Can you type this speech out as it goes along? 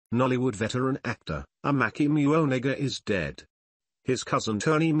Nollywood veteran actor, Amaechi Muonagor is dead. His cousin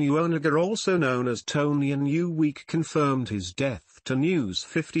Tony Muonagor, also known as Tony in New Week, confirmed his death to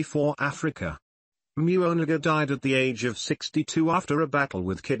News54 Africa. Muonagor died at the age of 62 after a battle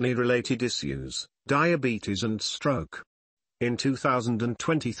with kidney-related issues, diabetes and stroke. In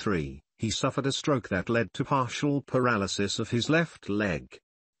 2023, he suffered a stroke that led to partial paralysis of his left leg.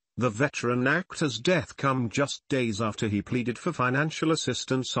 The veteran actor's death came just days after he pleaded for financial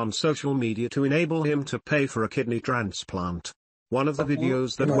assistance on social media to enable him to pay for a kidney transplant. One of the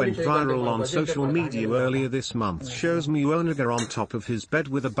videos that went viral on social media earlier this month shows Muonagor on top of his bed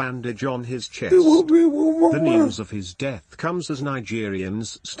with a bandage on his chest. The news of his death comes as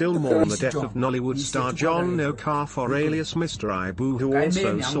Nigerians still mourn the death of Nollywood star John Okafor alias Mr. Ibu, who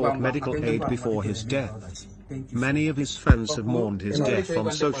also sought medical aid before his death. Many of his fans have mourned his death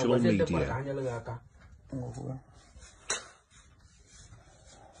on social media.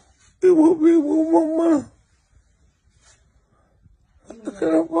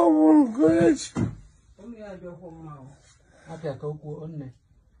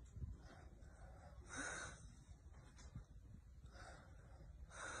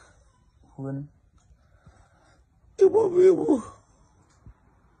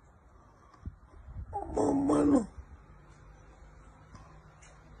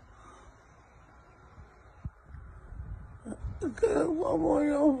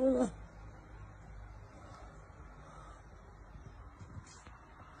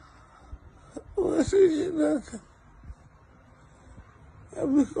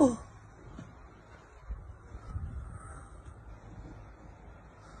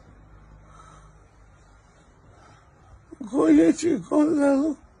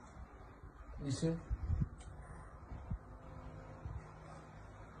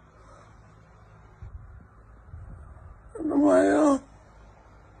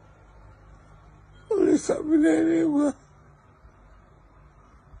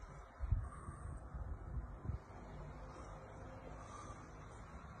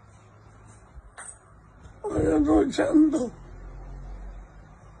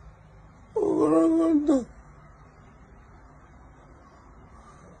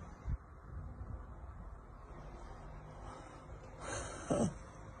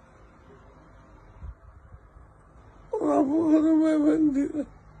 Una poca no me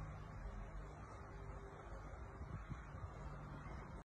bendiga.